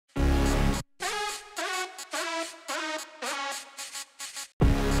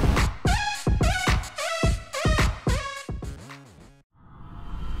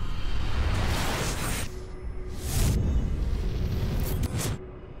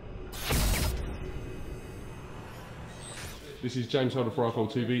This is James Holder for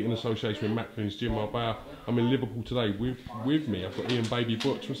iPhone TV in association with Macklin's Gym Marbella. I'm in Liverpool today with me. I've got Ian Baby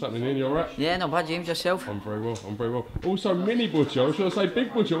Butch. What's happening, Ian? You alright? Yeah, not bad, James. Yourself? I'm very well, I'm very well. Also, Mini Butcher, or should I say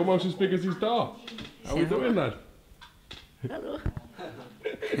Big Butcher, almost as big as his dad. How are we doing, lad? Hello.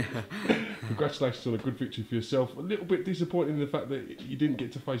 Congratulations on a good victory for yourself. A little bit disappointing in the fact that you didn't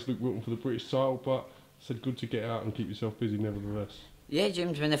get to face Luke Wilton for the British title, but I said good to get out and keep yourself busy nevertheless. Yeah,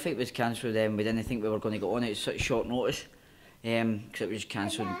 James, when the fight was cancelled, we didn't think we were going to get on it at such short notice, because it was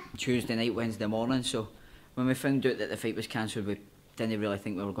cancelled Tuesday night, Wednesday morning. So when we found out that the fight was cancelled, we didn't really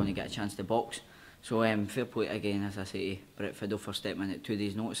think we were going to get a chance to box. So fair play again, as I say, to Brett Fiddle for stepping in at 2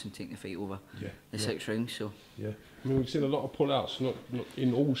 days' notice and taking the fight over the 6 rounds. So yeah, I mean, we've seen a lot of pull-outs, not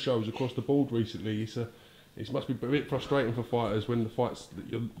in all shows across the board recently. It must be a bit frustrating for fighters when the fights that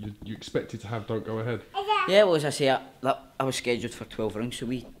you expected to have don't go ahead. yeah, well, as I say, I was scheduled for 12 rounds, so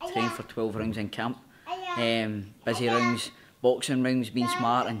we trained for 12 rounds in camp. Busy rounds, boxing rounds, being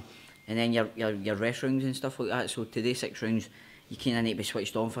smart, and then your rest rounds and stuff like that. So today 6 rounds, you kind of need to be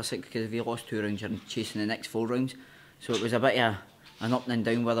switched on for 6, because if you lost 2 rounds, you're chasing the next 4 rounds. So it was a bit of an up and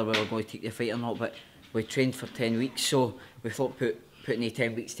down whether we were going to take the fight or not. But we trained for 10 weeks, so we thought putting the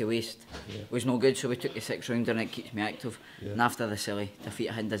 10 weeks to waste was no good. So we took the 6 rounds, and it keeps me active. And after the silly defeat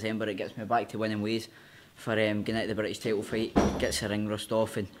I had in December, it gets me back to winning ways for getting out the British title fight, gets the ring rust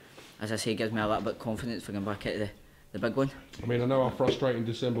off, and as I say, gives me a little bit of confidence for going back into the big one. I mean, I know how frustrating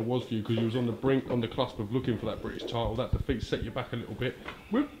December was for you, because you was on the brink, on the cusp of looking for that British title. That defeat set you back a little bit.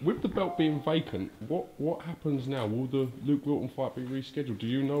 With the belt being vacant, what happens now? Will the Luke Wilton fight be rescheduled? Do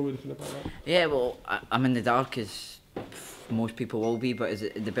you know anything about that? Yeah, well, I'm in the dark, as most people will be, but as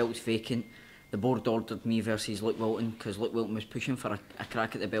the belt's vacant, the board ordered me versus Luke Wilton, because Luke Wilton was pushing for a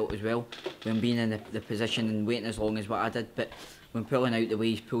crack at the belt as well, when being in the position and waiting as long as what I did. But when pulling out the way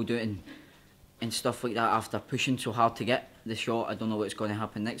he's pulled out and stuff like that, after pushing so hard to get the shot, I don't know what's going to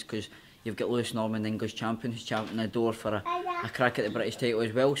happen next, because you've got Lewis Norman, English champion, who's champing the door for a crack at the British title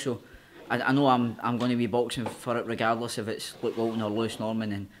as well. So I know I'm going to be boxing for it regardless if it's Luke Wilton or Lewis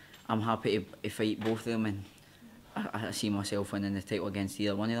Norman, and I'm happy to fight both of them, and I see myself winning the title against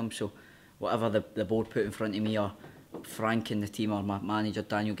either one of them. So whatever the board put in front of me, or Frank and the team, or my manager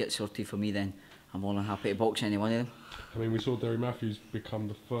Daniel gets sorted for me, then I'm more than happy to box any one of them. I mean, we saw Derry Matthews become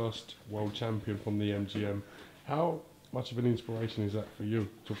the first world champion from the MGM. How much of an inspiration is that for you?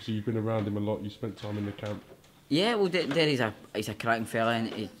 So obviously you've been around him a lot, you spent time in the camp. Yeah, well, Derry's he's a cracking fella,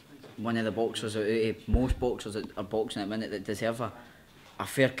 and he's one of the boxers, most boxers that are boxing at the minute, that deserve a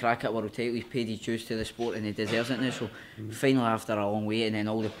fair crack at world title. He's paid his dues to the sport, and he deserves it now. So finally, after a long wait and then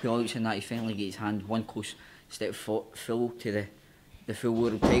all the pullouts and that, he finally gets his hand one close step full to the full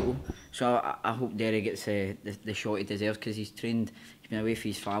world title. So I hope Derry gets the shot he deserves, because he's trained, he's been away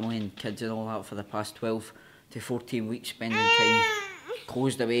from his family and kids and all that for the past 12 to 14 weeks, spending time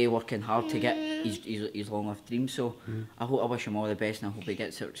closed away, working hard to get his long-lived dream. So I wish him all the best, and I hope he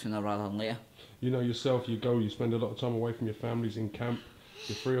gets it sooner rather than later. You know yourself, you spend a lot of time away from your families in camp.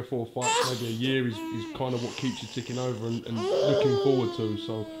 Your 3 or 4 fights, maybe a year, is kind of what keeps you ticking over and looking forward to.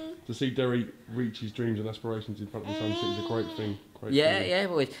 So to see Derry reach his dreams and aspirations in front of his own city is a great thing. Yeah,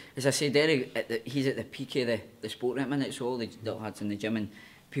 well, as I say, Derry, he's at the peak of the sport at the minute, so all the lads in the gym and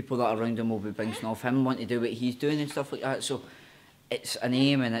people that are around him will be bouncing off him, wanting to do what he's doing and stuff like that. So it's an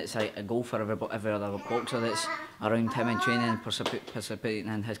aim and it's a goal for every other boxer that's around him and training and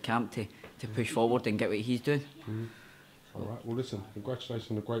participating in his camp to push forward and get what he's doing. All right, well listen,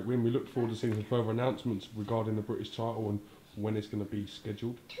 congratulations on a great win. We look forward to seeing some further announcements regarding the British title and when it's going to be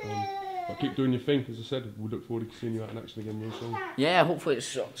scheduled. But keep doing your thing, as I said. We look forward to seeing you out in action again real soon. Yeah, hopefully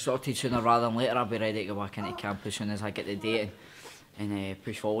it's sorted sooner rather than later. I'll be ready to go back into camp as soon as I get the date and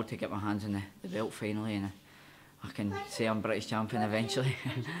push forward to get my hands on the belt finally, and I can say I'm British champion eventually.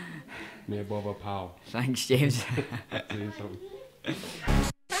 Near Bother, pal. Thanks, James. See you soon.